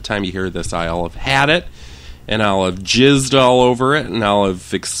 but by the time you hear this, I'll have had it, and I'll have jizzed all over it, and I'll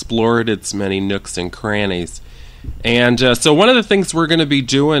have explored its many nooks and crannies. And so one of the things we're going to be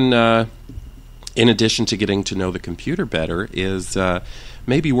doing, in addition to getting to know the computer better, is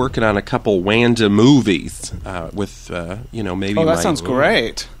maybe working on a couple Wanda movies with, maybe that sounds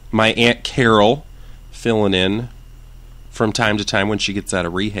great. My Aunt Carol filling in from time to time when she gets out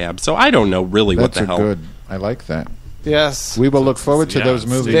of rehab. So I don't know really what the hell. Good. I like that. Yes. We will look forward to those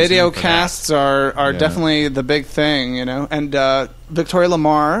movies. Video casts are definitely the big thing, And Victoria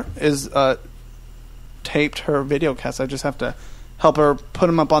Lamar is taped her video casts. I just have to help her put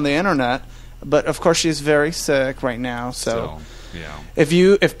them up on the internet. But of course, she's very sick right now. So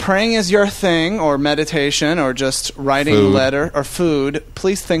if praying is your thing, or meditation, or just writing a letter or food,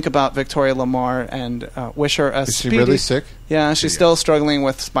 please think about Victoria Lamar and wish her a speedy. Is she really sick? Yeah, she's still struggling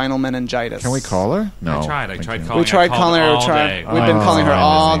with spinal meningitis. Can we call her? No. I tried calling her. We tried calling her. We've been calling her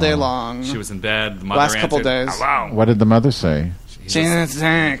all day long. She was in bed. The mother last couple answered, days. Hello. What did the mother say? She's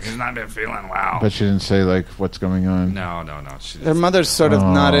sick. She's not been feeling well. But she didn't say, what's going on? No. Their mother's sort of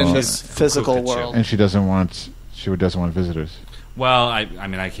not in this physical world. And she doesn't want visitors. Well, I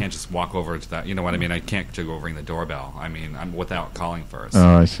mean, I can't just walk over to that. You know what I mean? I can't just go ring the doorbell. I mean, I'm without calling first.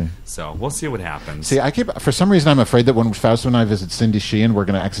 Oh, I see. So we'll see what happens. See, for some reason, I'm afraid that when Fausto and I visit Cindy Sheehan, we're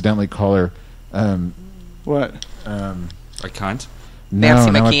going to accidentally call her... what? A cunt? Nancy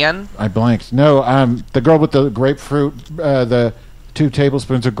McKeon? I blanked. No, the girl with the grapefruit, the 2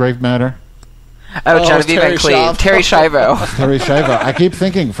 tablespoons of grape matter. Genevieve Van Cleave. Terry Schiavo. Terry Schiavo. I keep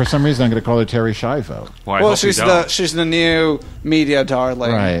thinking, for some reason, I'm going to call her Terry Schiavo. Well, she's the new media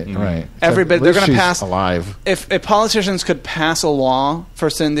darling. Right, right. They're going to pass... alive. If politicians could pass a law for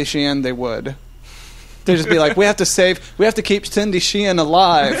Cindy Sheehan, they would. They'd just be like, we have to keep Cindy Sheehan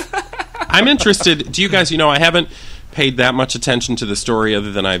alive. I'm interested. Do you guys, I haven't paid that much attention to the story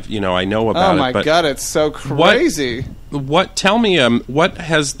other than I know about it. Oh my God, it's so crazy. Tell me, what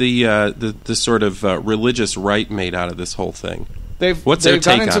has the sort of religious right made out of this whole thing? They've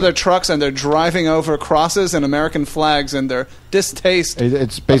gone into their trucks and they're driving over crosses and American flags, and their distaste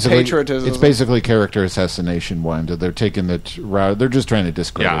it's basically, patriotism. It's basically character assassination, Wanda. They're taking the route. They're just trying to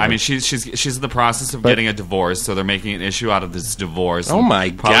discredit her. I mean, she's in the process of getting a divorce, so they're making an issue out of this divorce. Oh my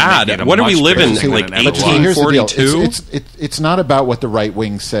God! What do we live in, like 1842? It's not about what the right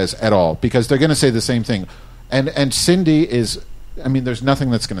wing says at all, because they're going to say the same thing. And Cindy is... I mean, there's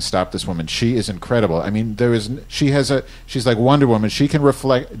nothing that's going to stop this woman. She is incredible. I mean, she's like Wonder Woman. She can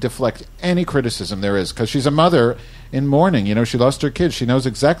deflect any criticism there is, because she's a mother in mourning. She lost her kids. She knows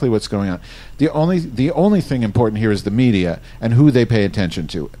exactly what's going on. The only thing important here is the media and who they pay attention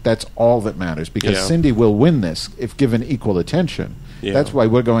to. That's all that matters, because Cindy will win this if given equal attention. Yeah. That's why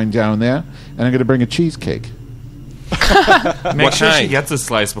we're going down there, and I'm going to bring a cheesecake. Make sure she gets a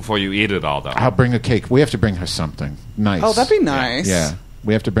slice before you eat it all, though. I'll bring a cake. We have to bring her something nice. Oh, that'd be nice. Yeah.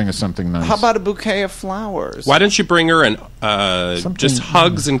 We have to bring her something nice. How about a bouquet of flowers? Why don't you bring her just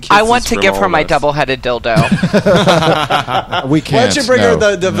hugs and kisses? I want to give her my double-headed dildo. We can't. Why don't you bring her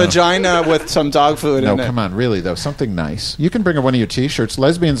the vagina with some dog food in it? No, come on, really, though. Something nice. You can bring her one of your T-shirts.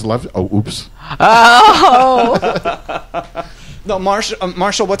 Lesbians love... Oh, oops. Oh! No,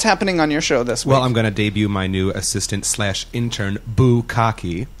 Marshall, what's happening on your show this week? Well, I'm going to debut my new assistant/intern, Boo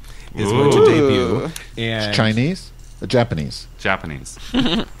Kaki, is going to debut. And Chinese? Japanese? Japanese.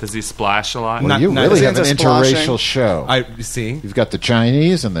 Does he splash a lot? Well, you really have an interracial show. I see. You've got the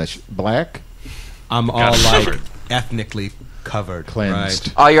Chinese and the black. I'm all like ethnically covered. Cleansed.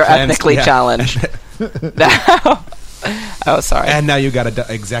 Right? Oh, you're ethnically challenged. Oh, sorry. And now you got an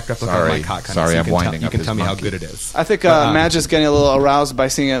exact replica of my cock. Sorry, I'm winding You up can his tell me how monkey. good it is. I think Madge is getting a little aroused by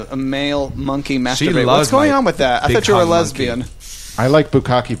seeing a male monkey masturbate. What's going on with that? I thought you were a lesbian. I like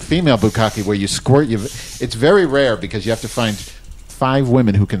bukkake, female bukkake, where you squirt. It's very rare because you have to find 5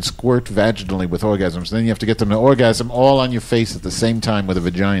 women who can squirt vaginally with orgasms. Then you have to get them to orgasm all on your face at the same time with a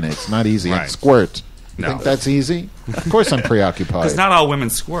vagina. It's not easy. Right. And squirt. You No. think that's easy? Of course I'm preoccupied. Because not all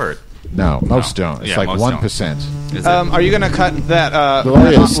women squirt. No, most don't. It's Yeah, like most 1%. Is it? Are you going to cut that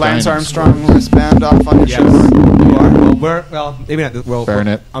Gloria Lance Steinem's Armstrong wristband off on your Yes. shoulder? You are. Well, maybe not. Well, Burn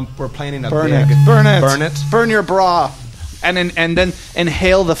it. We're planning a Burn big... it. Burn it. Burn it. Burn your bra. And then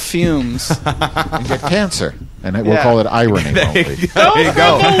inhale the fumes. And get cancer. And we'll Yeah. call it irony. There won't we? you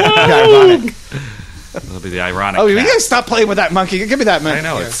go. Ironic. It'll be the ironic. Oh, you cat. guys stop playing with that monkey. Give me that man. I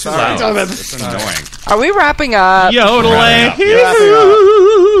know, it's too Sorry. loud. It's annoying. Are we wrapping up? Yodeling.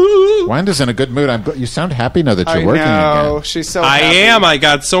 Wanda's in a good mood. You sound happy now that you're I working know. again. She's so I happy. am. I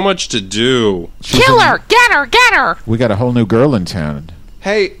got so much to do. Kill her! Get her! Get her! We got a whole new girl in town.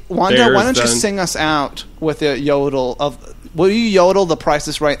 Hey, Wanda, There's why don't you the- sing us out with a yodel of... Will you yodel the Price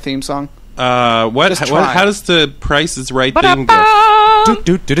is Right theme song? What? Just try. How does the Price is Right thing go? Ba-da-ba!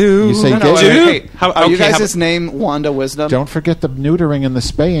 Do. You say No, gay. wait, hey, How- are you okay, how guys' name Wanda Wisdom? Don't forget the neutering and the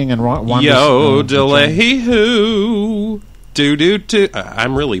spaying and Wanda's... Yodelay-hoo. Do.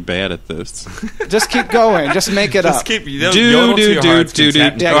 I'm really bad at this. Just keep going. Just make it up. Just keep Do, yodel to do, your do, heart's do, do.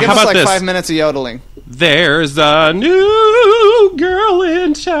 content. Yeah, Oh, give how us about like this? 5 minutes of yodeling. There's a new girl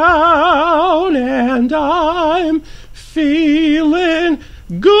in town, and I'm feeling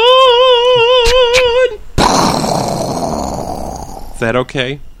good. Is that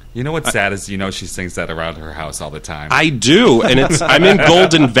okay? You know what's sad is she sings that around her house all the time. I do, and I'm in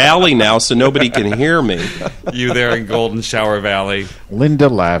Golden Valley now, so nobody can hear me. You there in Golden Shower Valley. Linda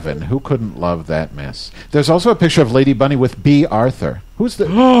Lavin. Who couldn't love that mess? There's also a picture of Lady Bunny with B. Arthur. Who's the...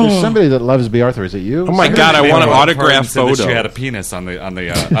 There's somebody that loves B. Arthur. Is it you? Oh my God, I want an autograph photo. She had a penis on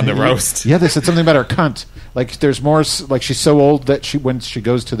the roast. Yeah, they said something about her cunt. Like there's more. Like she's so old that when she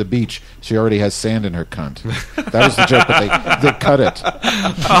goes to the beach, she already has sand in her cunt. That was the joke, but they cut it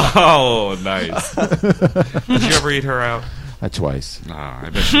Oh, nice. Did you ever eat her out? twice. Oh, I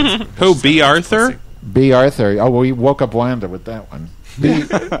bet she was, Who, B. Arthur? B. Arthur. Oh, well, we woke up Wanda with that one. B.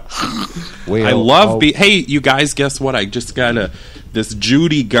 I love B. Hey, you guys, guess what? I just got this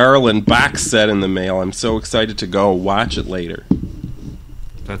Judy Garland box set in the mail. I'm so excited to go watch it later.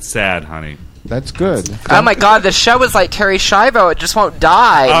 That's sad, honey. That's good. Oh my god, the show is like Terry Schiavo. It just won't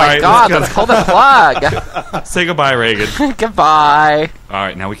die. All My right, god, let's let's pull the plug. Say goodbye, Reagan. Goodbye. All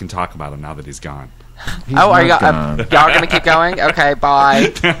right, now we can talk about him now that he's gone. He's Are not y'all gone. gonna keep going? Okay,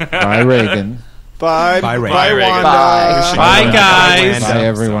 bye. Bye, Reagan. Bye. Bye, Ray. Bye, Bye, Wanda. Bye. Bye, guys. Bye,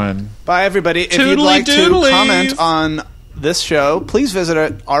 everyone. Bye, everybody. If you'd like to Toodly-doodlies. comment on this show, please visit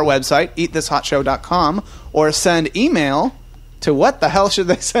our website, eatthishotshow.com, or send email to what the hell should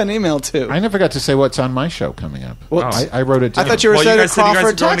they send email to? I never got to say what's on my show coming up. Whoops. I wrote it down. I thought you were Well, saying you guys said you guys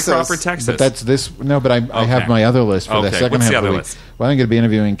Crawford, were going to Texas. Crawford, Texas. But that's this. No, but I have my other list for the Okay, second what's half the of the other week. list? Well, I'm going to be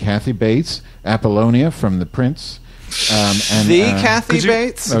interviewing Kathy Bates, Apollonia from The Prince. And, The Kathy Could you-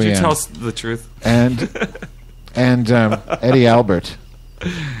 Bates? Oh, Could you yeah. tell us the truth? and Eddie Albert.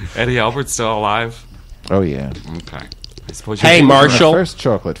 Eddie Albert's still alive? Oh yeah, Okay. I suppose Hey, you Marshall. the first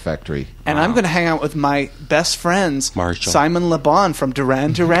chocolate factory. And I'm going to hang out with my best friends, Marshall. Simon Le Bon from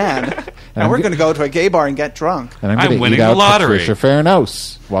Duran Duran. and I'm we're go- going to go to a gay bar and get drunk. And I'm I'm going to winning eat the out lottery. Patricia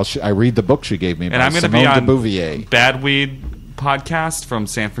Farnos while I read the book she gave me. And by I'm going to Simone be de on Beauvoir. Bad Weed podcast from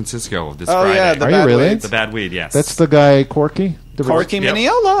San Francisco this Oh, Friday. yeah. The Are you Bad really? Weeds. The Bad Weed, yes. That's the guy Corky. The Corky Yep.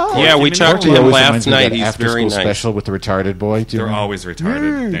 Miniola. Yeah, we Corky talked to He him always last reminds me of night. that He's after-school very nice. special with the retarded boy. Do you They're remember? always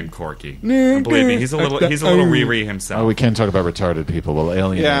retarded named Corky. And believe me, he's a little Riri himself. Oh, we can't talk about retarded people. We'll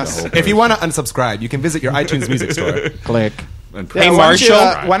alienate Yes. the whole If you want to unsubscribe, you can visit your iTunes music store. click. And Yeah, Hey, why don't you,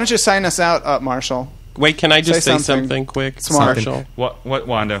 Marshall. why don't you sign us out, Marshall? Wait, can I just Say say something. something quick? Smart. Marshall. What,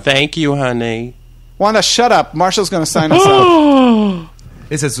 Wanda? Thank you, honey. Wanda, shut up. Marshall's going to sign us out.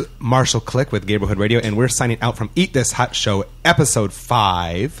 This is Marshall Click with Gabriel Hood Radio, and we're signing out from Eat This Hot Show, Episode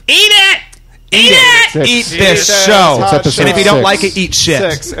 5. Eat it! Eat it! Six. Eat this It's show! Hot episode And if you don't 6. like it, eat shit.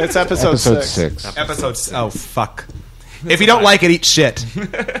 6. It's episode Episode 6. 6. Episode... Oh, fuck. If you don't like it, eat shit. So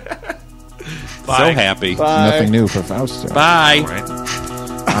happy. Bye. Nothing new for Fausto. Bye. All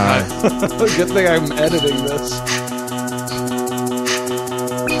right. Good thing I'm editing this.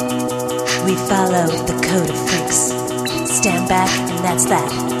 We follow the code of freaks. Stand back, and that's that.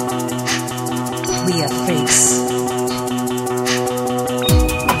 We are freaks.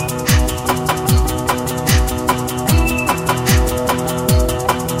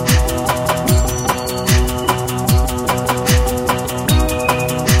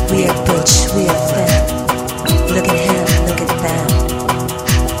 We are butch, we are femme. Look at him, look at them.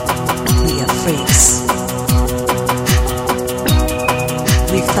 We are freaks.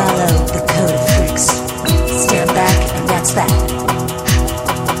 We follow the code of freaks. Stand back, and that's that.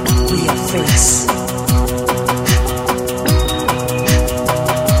 We are freaks.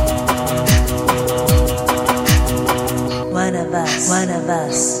 One of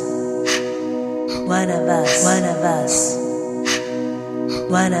us One of us. One of us.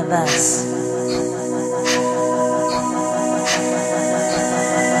 One of us.